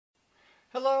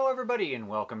Hello everybody and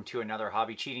welcome to another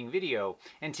hobby cheating video.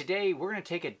 And today we're going to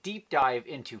take a deep dive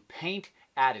into paint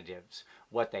additives,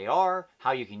 what they are,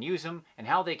 how you can use them, and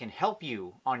how they can help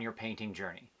you on your painting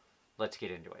journey. Let's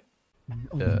get into it.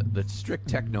 The strict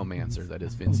technomancer that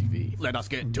is Vinci V. Let us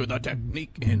get to the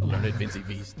technique and learn it Vinci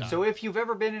V style. So if you've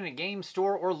ever been in a game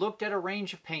store or looked at a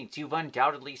range of paints, you've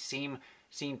undoubtedly seen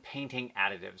painting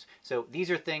additives. So these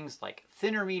are things like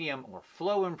thinner medium or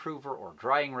flow improver or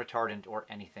drying retardant or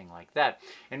anything like that.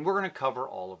 And we're going to cover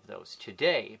all of those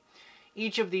today.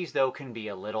 Each of these though can be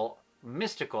a little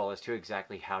mystical as to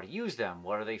exactly how to use them,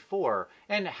 what are they for,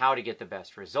 and how to get the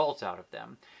best results out of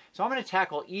them. So I'm going to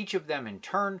tackle each of them in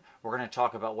turn. We're going to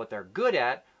talk about what they're good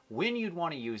at, when you'd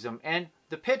want to use them, and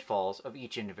the pitfalls of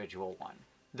each individual one.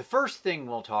 The first thing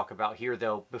we'll talk about here,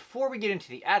 though, before we get into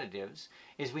the additives,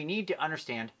 is we need to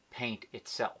understand paint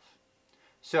itself.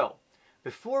 So,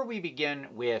 before we begin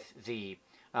with the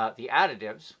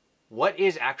additives, what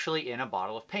is actually in a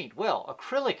bottle of paint? Well,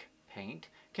 acrylic paint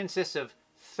consists of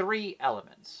three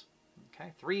elements,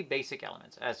 okay? Three basic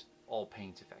elements, as all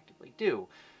paints effectively do.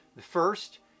 The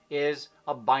first is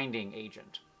a binding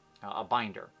agent, a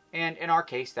binder, and in our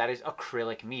case, that is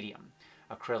acrylic medium.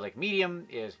 Acrylic medium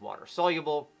is water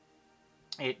soluble.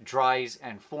 It dries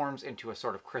and forms into a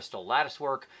sort of crystal lattice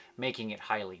work, making it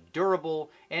highly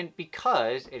durable. And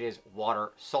because it is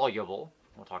water soluble,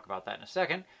 we'll talk about that in a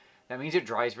second, that means it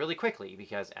dries really quickly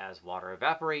because as water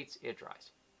evaporates, it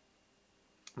dries.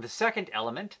 The second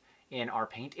element in our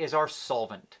paint is our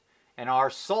solvent. And our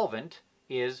solvent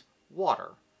is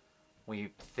water. We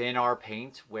thin our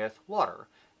paint with water.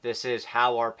 This is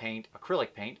how our paint,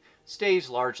 acrylic paint,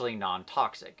 stays largely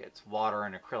non-toxic. It's water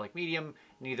and acrylic medium,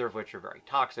 neither of which are very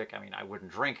toxic. I mean, I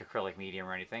wouldn't drink acrylic medium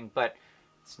or anything, but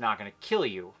it's not going to kill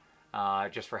you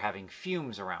just for having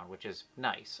fumes around, which is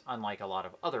nice, unlike a lot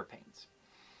of other paints.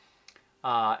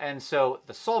 And so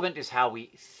the solvent is how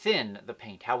we thin the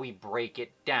paint, how we break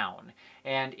it down.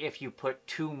 And if you put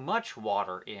too much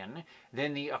water in,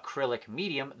 then the acrylic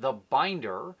medium, the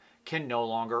binder, can no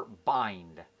longer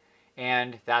bind.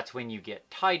 And that's when you get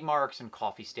tide marks and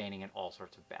coffee staining and all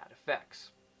sorts of bad effects.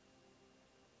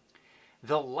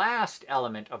 The last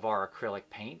element of our acrylic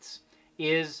paints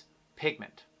is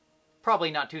pigment. Probably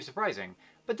not too surprising,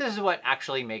 but this is what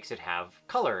actually makes it have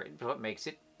color, what makes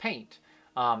it paint.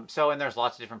 And there's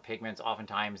lots of different pigments.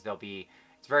 Oftentimes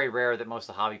it's very rare that most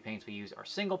of the hobby paints we use are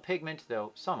single pigment,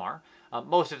 though some are.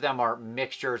 Most of them are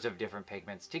mixtures of different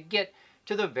pigments to get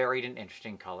to the varied and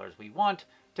interesting colors we want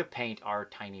to paint our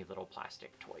tiny little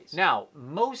plastic toys. Now,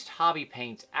 most hobby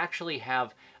paints actually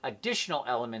have additional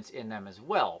elements in them as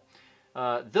well.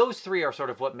 Those three are sort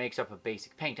of what makes up a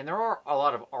basic paint, and there are a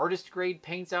lot of artist grade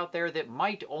paints out there that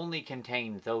might only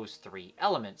contain those three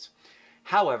elements.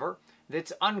 However,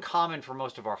 it's uncommon for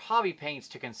most of our hobby paints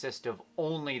to consist of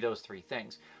only those three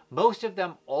things. Most of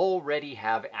them already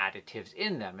have additives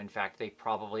in them. In fact, they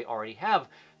probably already have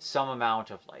some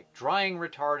amount of like drying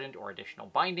retardant or additional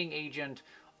binding agent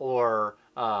or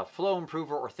flow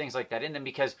improver or things like that in them,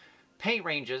 because paint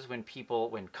ranges,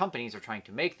 when companies are trying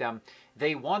to make them,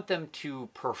 they want them to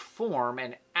perform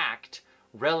and act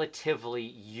relatively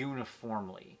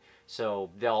uniformly.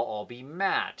 So they'll all be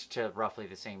matte to roughly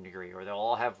the same degree, or they'll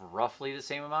all have roughly the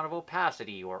same amount of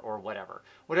opacity, or whatever.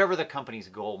 Whatever the company's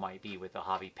goal might be with the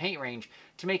hobby paint range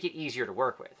to make it easier to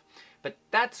work with. But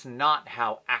that's not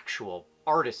how actual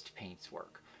artist paints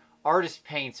work. Artist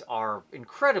paints are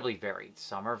incredibly varied.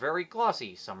 Some are very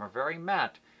glossy, some are very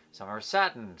matte, some are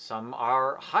satin, some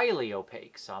are highly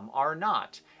opaque, some are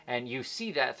not. And you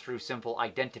see that through simple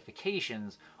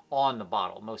identifications on the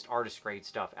bottle. Most artist grade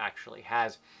stuff actually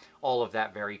has all of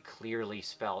that very clearly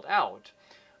spelled out.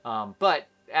 But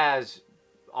as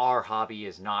our hobby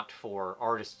is not for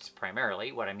artists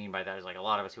primarily, what I mean by that is like a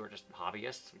lot of us who are just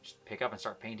hobbyists, we just pick up and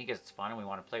start painting because it's fun and we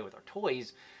want to play with our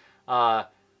toys,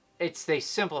 they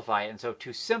simplify it. And so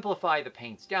to simplify the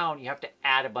paints down, you have to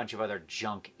add a bunch of other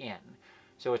junk in.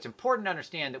 So it's important to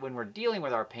understand that when we're dealing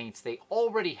with our paints, they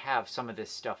already have some of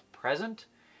this stuff present.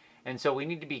 And so we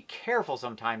need to be careful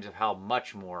sometimes of how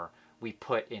much more we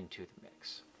put into the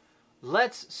mix.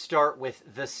 Let's start with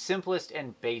the simplest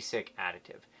and basic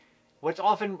additive. What's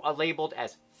often labeled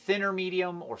as thinner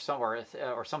medium or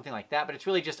something like that, but it's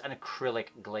really just an acrylic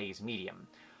glaze medium.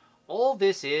 All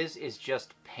this is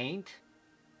just paint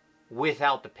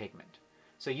without the pigment.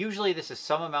 So usually this is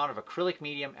some amount of acrylic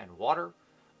medium and water,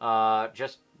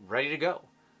 just ready to go.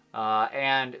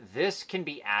 And this can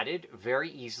be added very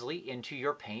easily into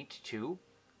your paint to,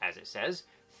 as it says,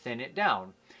 thin it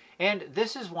down. And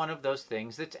this is one of those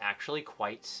things that's actually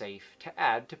quite safe to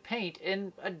add to paint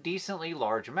in a decently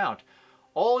large amount.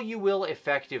 all you will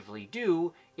effectively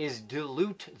do is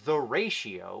dilute the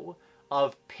ratio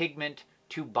of pigment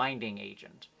to binding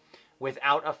agent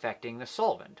without affecting the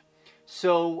solvent.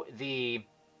 So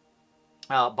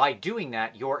by doing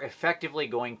that, you're effectively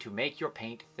going to make your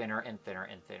paint thinner and thinner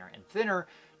and thinner and thinner,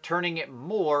 turning it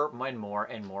more and more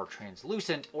and more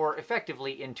translucent, or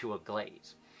effectively into a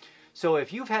glaze. So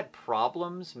if you've had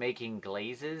problems making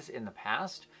glazes in the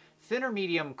past, thinner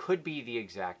medium could be the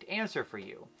exact answer for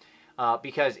you,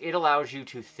 because it allows you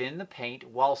to thin the paint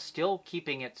while still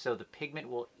keeping it so the pigment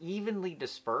will evenly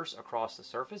disperse across the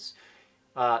surface.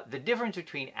 The difference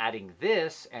between adding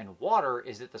this and water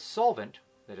is that the solvent,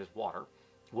 that is water,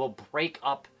 will break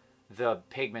up the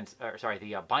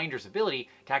binder's ability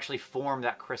to actually form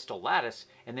that crystal lattice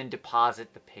and then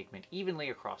deposit the pigment evenly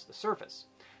across the surface.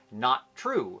 Not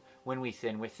true when we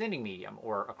thin with thinning medium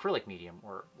or acrylic medium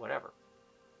or whatever.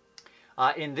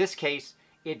 In this case,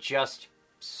 it just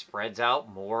spreads out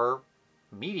more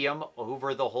medium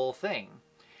over the whole thing.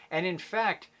 And in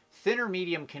fact, thinner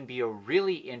medium can be a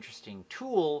really interesting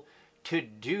tool to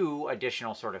do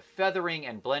additional sort of feathering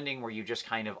and blending, where you just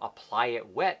kind of apply it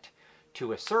wet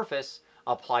to a surface,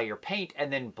 apply your paint,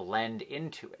 and then blend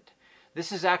into it.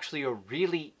 This is actually a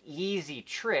really easy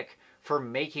trick for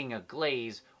making a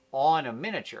glaze on a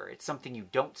miniature. It's something you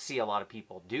don't see a lot of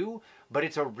people do, but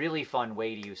it's a really fun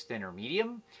way to use thinner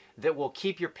medium that will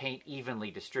keep your paint evenly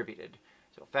distributed.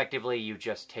 So effectively, you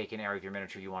just take an area of your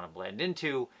miniature you want to blend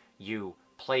into, you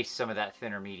place some of that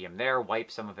thinner medium there,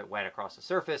 wipe some of it wet across the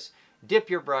surface, dip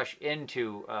your brush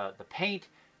into the paint,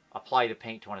 apply the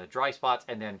paint to one of the dry spots,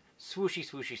 and then swooshy,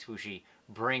 swooshy, swooshy,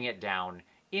 bring it down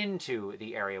into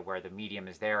the area where the medium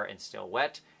is there and still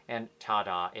wet, and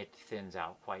ta-da, it thins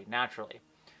out quite naturally.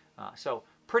 So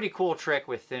pretty cool trick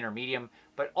with thinner medium,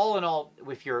 but all in all,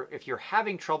 if you're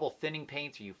having trouble thinning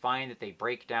paints, or you find that they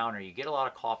break down, or you get a lot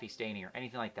of coffee staining or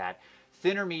anything like that,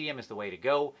 thinner medium is the way to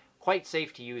go. Quite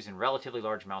safe to use in relatively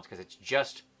large amounts because it's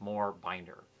just more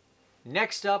binder.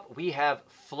 Next up, we have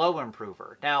Flow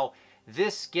Improver. Now,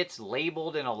 this gets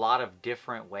labeled in a lot of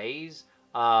different ways.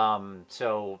 You'll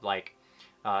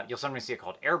sometimes see it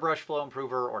called Airbrush Flow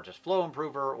Improver, or just Flow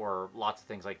Improver, or lots of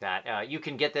things like that. You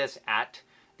can get this at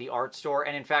the art store,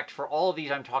 and in fact, for all of these,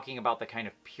 I'm talking about the kind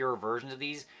of pure versions of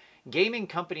these. Gaming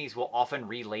companies will often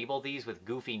relabel these with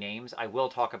goofy names. I will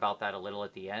talk about that a little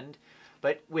at the end.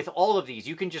 But with all of these,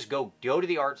 you can just go to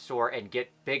the art store and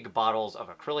get big bottles of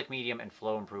acrylic medium and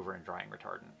Flow Improver and drying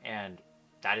retardant. And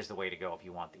that is the way to go if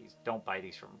you want these. Don't buy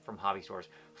these from hobby stores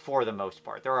for the most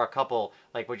part. There are a couple,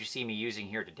 like what you see me using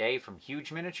here today from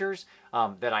Huge Miniatures,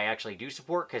 that I actually do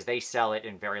support because they sell it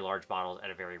in very large bottles at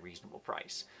a very reasonable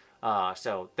price.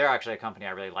 So they're actually a company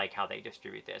I really like how they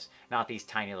distribute this, not these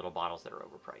tiny little bottles that are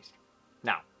overpriced.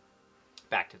 Now,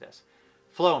 back to this.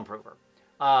 Flow Improver.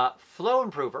 Flow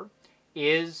Improver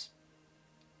is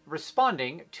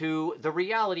responding to the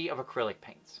reality of acrylic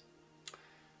paints.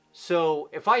 So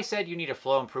if I said you need a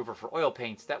Flow Improver for oil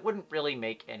paints, that wouldn't really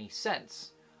make any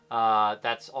sense.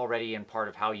 That's already in part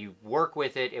of how you work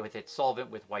with its solvent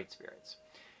with white spirits.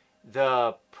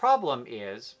 The problem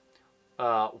is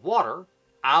water,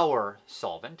 our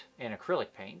solvent in acrylic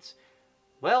paints,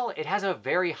 well, it has a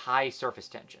very high surface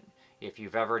tension. If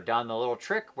you've ever done the little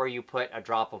trick where you put a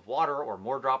drop of water or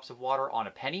more drops of water on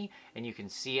a penny and you can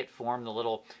see it form the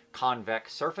little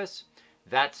convex surface,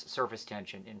 that's surface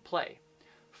tension in play.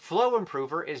 Flow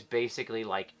Improver is basically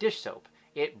like dish soap.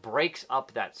 It breaks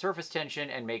up that surface tension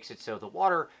and makes it so the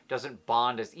water doesn't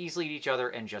bond as easily to each other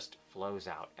and just flows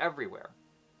out everywhere.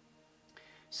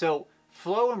 So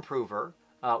Flow Improver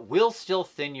will still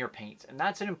thin your paints, and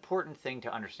that's an important thing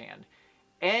to understand.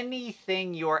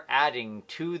 Anything you're adding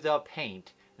to the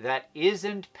paint that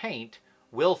isn't paint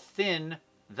will thin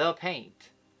the paint.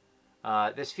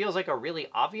 This feels like a really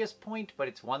obvious point, but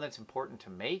it's one that's important to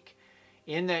make,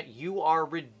 in that you are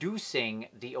reducing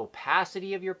the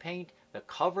opacity of your paint, the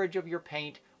coverage of your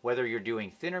paint, whether you're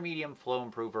doing thinner medium, Flow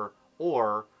Improver,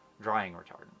 or drying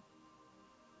retardant.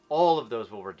 All of those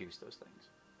will reduce those things.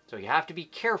 So you have to be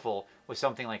careful with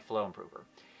something like Flow Improver.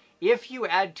 If you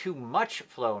add too much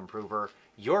Flow Improver,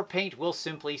 your paint will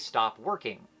simply stop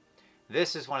working.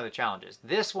 This is one of the challenges.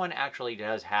 This one actually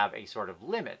does have a sort of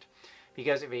limit,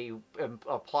 because if you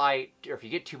if you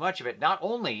get too much of it, not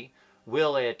only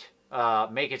will it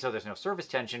make it so there's no surface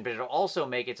tension, but it'll also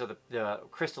make it so the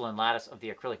crystalline lattice of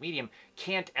the acrylic medium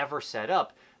can't ever set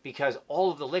up, because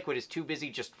all of the liquid is too busy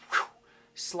just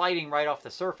sliding right off the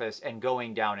surface and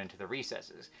going down into the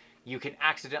recesses. You can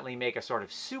accidentally make a sort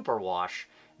of super wash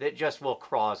that just will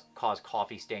cause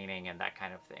coffee staining and that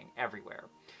kind of thing everywhere.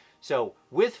 So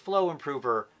with Flow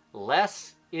Improver,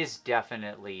 less is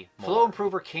definitely more. Flow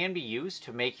Improver can be used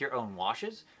to make your own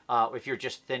washes. If you're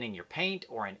just thinning your paint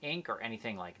or an ink or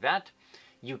anything like that,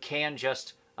 you can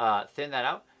just thin that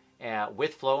out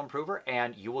with Flow Improver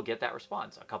and you will get that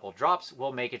response. A couple drops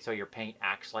will make it so your paint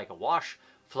acts like a wash,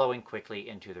 flowing quickly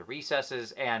into the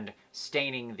recesses and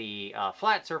staining the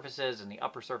flat surfaces and the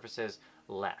upper surfaces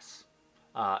less.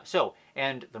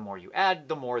 And the more you add,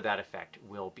 the more that effect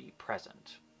will be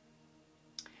present.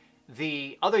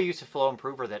 The other use of Flow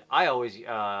Improver that I always end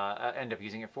up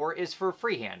using it for is for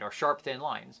freehand or sharp, thin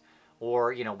lines.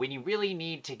 Or, you know, when you really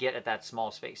need to get at that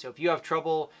small space. So if you have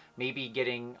trouble maybe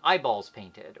getting eyeballs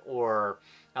painted or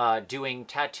doing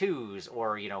tattoos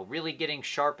or, you know, really getting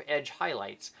sharp edge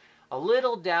highlights, a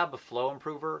little dab of Flow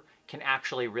Improver can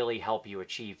actually really help you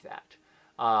achieve that.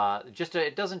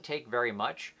 It doesn't take very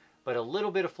much, but a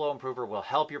little bit of Flow Improver will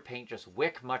help your paint just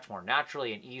wick much more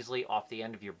naturally and easily off the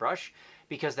end of your brush,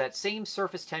 because that same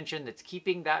surface tension that's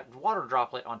keeping that water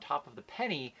droplet on top of the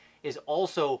penny is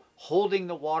also holding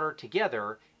the water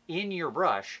together in your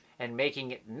brush and making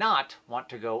it not want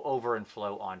to go over and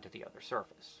flow onto the other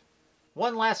surface.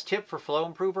 One last tip for Flow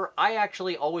Improver, I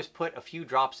actually always put a few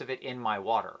drops of it in my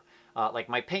water, like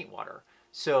my paint water.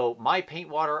 So my paint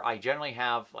water, I generally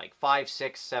have like 5,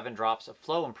 6, 7 drops of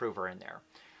Flow Improver in there.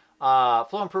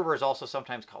 Flow Improver is also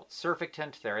sometimes called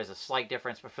surfactant. There is a slight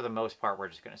difference, but for the most part, we're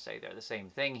just going to say they're the same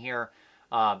thing here,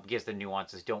 because the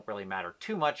nuances don't really matter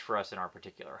too much for us in our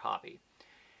particular hobby.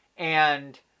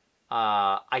 And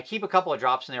I keep a couple of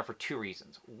drops in there for 2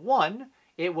 reasons. One,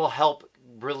 it will help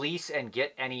release and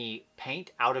get any paint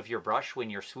out of your brush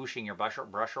when you're swooshing your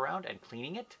brush around and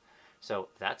cleaning it. So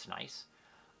that's nice.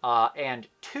 And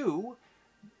 2,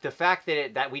 the fact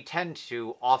that we tend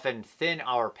to often thin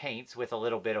our paints with a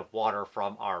little bit of water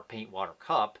from our paint water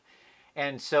cup.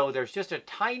 And so there's just a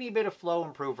tiny bit of Flow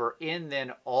Improver in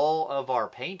then all of our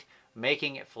paint,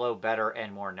 making it flow better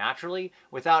and more naturally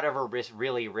without ever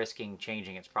really risking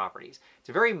changing its properties. It's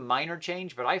a very minor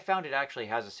change, but I found it actually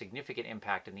has a significant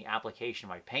impact in the application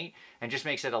of my paint and just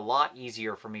makes it a lot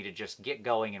easier for me to just get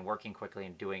going and working quickly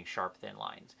and doing sharp, thin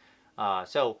lines.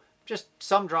 So just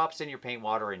some drops in your paint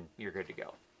water and you're good to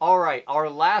go. All right, our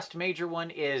last major one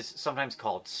is sometimes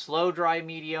called slow dry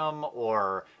medium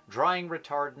or drying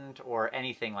retardant or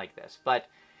anything like this. But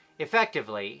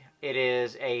effectively, it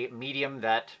is a medium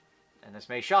that, and this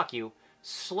may shock you,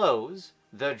 slows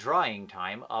the drying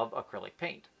time of acrylic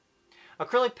paint.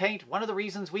 Acrylic paint, one of the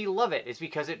reasons we love it is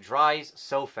because it dries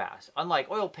so fast.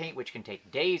 Unlike oil paint, which can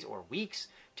take days or weeks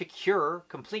to cure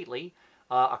completely,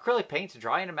 acrylic paints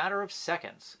dry in a matter of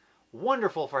seconds.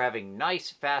 Wonderful for having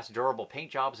nice, fast, durable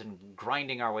paint jobs and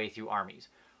grinding our way through armies.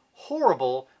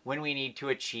 Horrible when we need to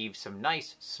achieve some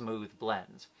nice, smooth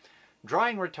blends.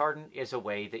 Drying retardant is a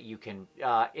way that you can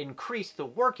increase the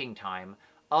working time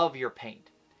of your paint.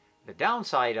 The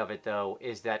downside of it, though,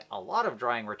 is that a lot of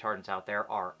drying retardants out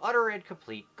there are utter and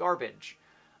complete garbage.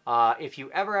 If you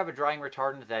ever have a drying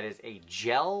retardant that is a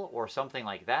gel or something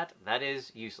like that, that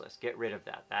is useless. Get rid of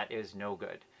that. That is no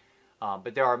good.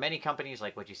 But there are many companies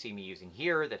like what you see me using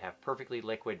here that have perfectly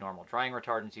liquid normal drying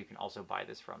retardants. You can also buy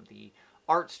this from the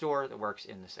art store that works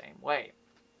in the same way.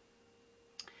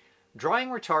 Drying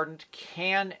retardant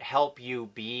can help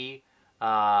you be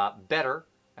better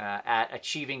at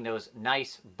achieving those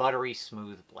nice, buttery,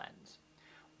 smooth blends.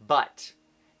 But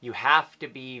you have to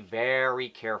be very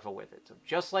careful with it. So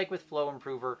just like with Flow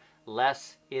Improver,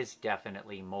 less is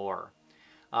definitely more.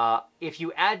 If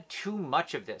you add too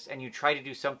much of this and you try to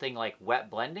do something like wet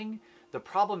blending, the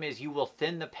problem is you will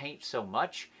thin the paint so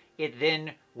much, it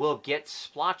then will get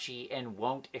splotchy and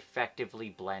won't effectively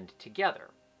blend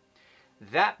together.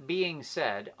 That being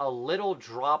said, a little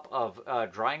drop of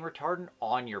drying retardant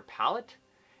on your palette,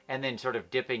 and then sort of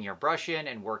dipping your brush in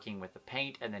and working with the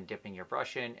paint, and then dipping your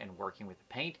brush in and working with the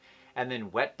paint, and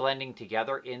then wet blending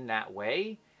together in that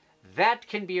way, that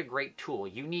can be a great tool.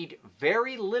 You need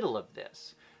very little of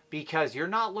this because you're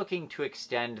not looking to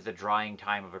extend the drying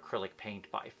time of acrylic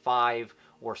paint by 5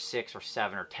 or 6 or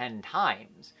 7 or 10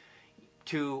 times.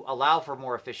 To allow for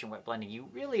more efficient wet blending, you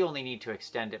really only need to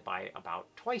extend it by about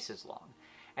twice as long.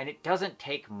 And it doesn't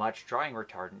take much drying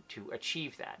retardant to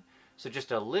achieve that. So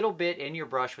just a little bit in your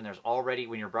brush when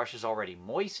your brush is already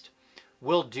moist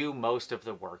will do most of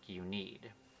the work you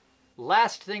need.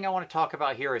 Last thing I want to talk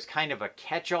about here is kind of a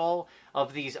catch-all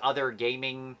of these other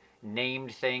gaming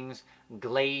named things,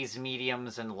 glaze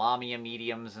mediums and lamia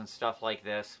mediums and stuff like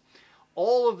this.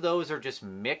 All of those are just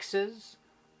mixes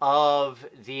of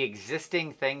the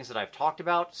existing things that I've talked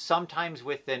about, sometimes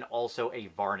with then also a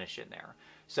varnish in there.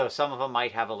 So some of them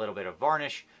might have a little bit of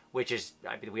varnish, which is,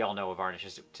 I mean, we all know a varnish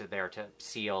is there to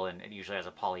seal, and it usually has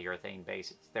a polyurethane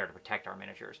base. It's there to protect our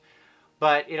miniatures.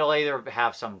 But it'll either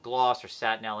have some gloss or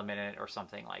satin element in it or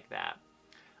something like that.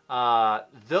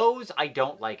 Those I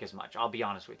don't like as much, I'll be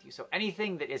honest with you. So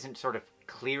anything that isn't sort of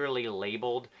clearly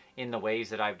labeled in the ways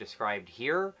that I've described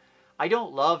here, I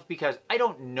don't love, because I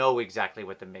don't know exactly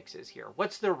what the mix is here.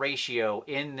 What's the ratio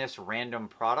in this random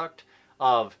product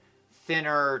of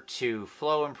thinner to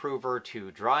flow improver to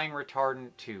drying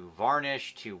retardant to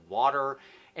varnish to water?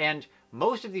 And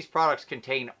most of these products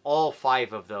contain all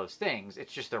 5 of those things.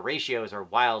 It's just the ratios are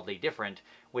wildly different,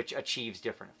 which achieves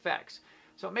different effects.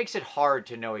 So it makes it hard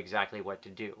to know exactly what to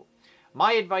do.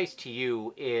 My advice to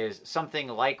you is something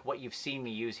like what you've seen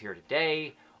me use here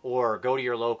today, or go to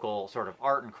your local sort of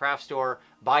art and craft store,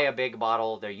 buy a big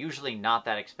bottle. They're usually not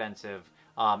that expensive.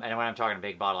 And when I'm talking a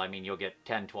big bottle, I mean you'll get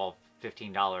 $10, $12,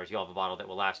 $15. You'll have a bottle that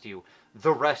will last you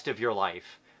the rest of your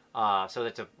life. So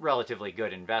that's a relatively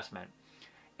good investment.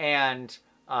 And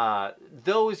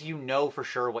those, you know for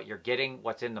sure what you're getting,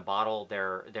 what's in the bottle.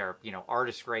 They're you know,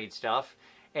 artist grade stuff.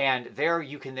 And there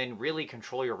you can then really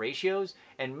control your ratios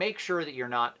and make sure that you're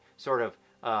not sort of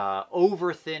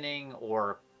over thinning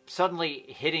or suddenly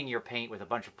hitting your paint with a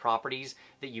bunch of properties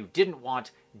that you didn't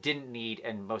want, didn't need,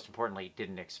 and most importantly,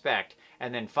 didn't expect,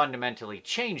 and then fundamentally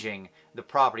changing the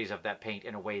properties of that paint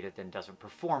in a way that then doesn't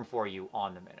perform for you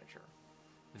on the miniature.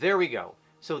 There we go.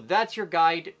 So that's your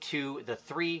guide to the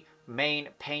 3 main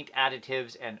paint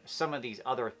additives and some of these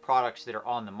other products that are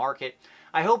on the market.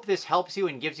 I hope this helps you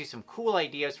and gives you some cool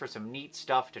ideas for some neat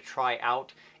stuff to try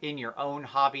out in your own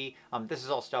hobby. This is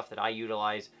all stuff that I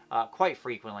utilize quite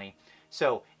frequently.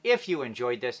 So if you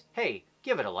enjoyed this, hey,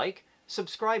 give it a like.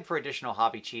 Subscribe for additional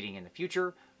hobby cheating in the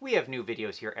future. We have new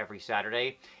videos here every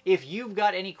Saturday. If you've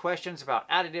got any questions about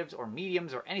additives or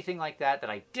mediums or anything like that that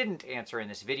I didn't answer in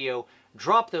this video,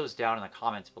 drop those down in the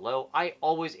comments below. I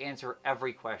always answer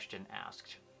every question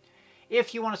asked.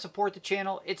 If you want to support the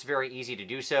channel, it's very easy to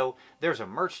do so. There's a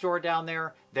merch store down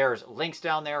there. There's links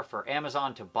down there for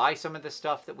Amazon to buy some of the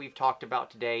stuff that we've talked about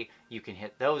today. You can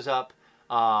hit those up.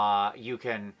 You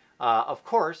can, of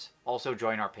course, also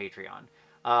join our Patreon.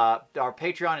 Our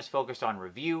Patreon is focused on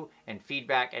review and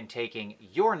feedback and taking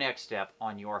your next step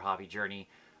on your hobby journey.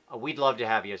 We'd love to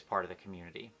have you as part of the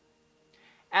community.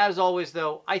 As always,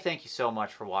 though, I thank you so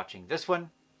much for watching this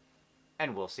one,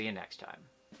 and we'll see you next time.